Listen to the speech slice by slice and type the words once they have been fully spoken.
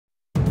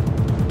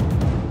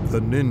The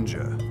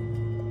ninja.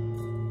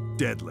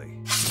 Deadly.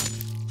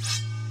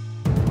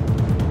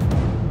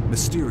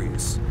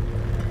 Mysterious.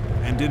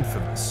 And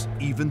infamous,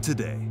 even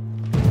today.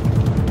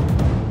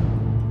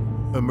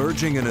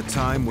 Emerging in a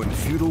time when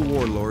feudal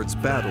warlords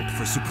battled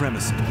for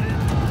supremacy.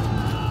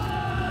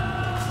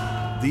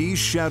 These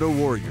shadow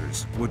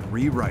warriors would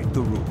rewrite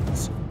the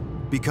rules,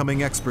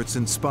 becoming experts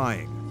in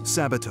spying,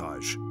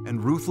 sabotage,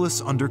 and ruthless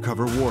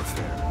undercover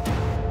warfare.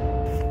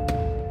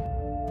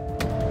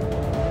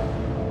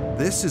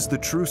 This is the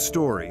true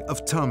story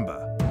of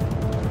Tanba,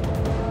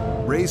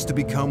 raised to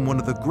become one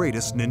of the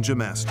greatest ninja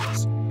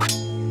masters.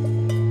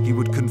 He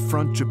would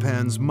confront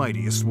Japan's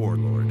mightiest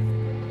warlord.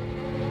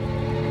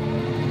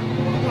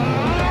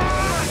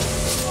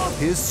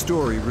 His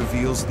story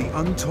reveals the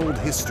untold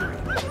history,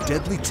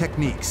 deadly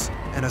techniques,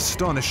 and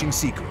astonishing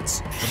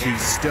secrets of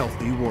these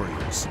stealthy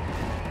warriors.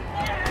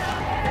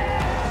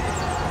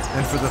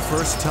 And for the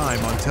first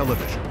time on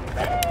television,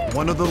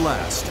 one of the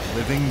last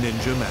living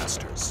ninja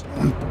masters.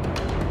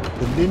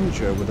 The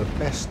ninja were the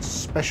best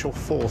special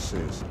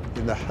forces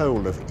in the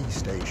whole of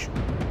East Asia.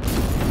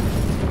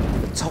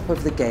 The top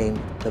of the game,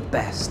 the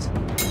best.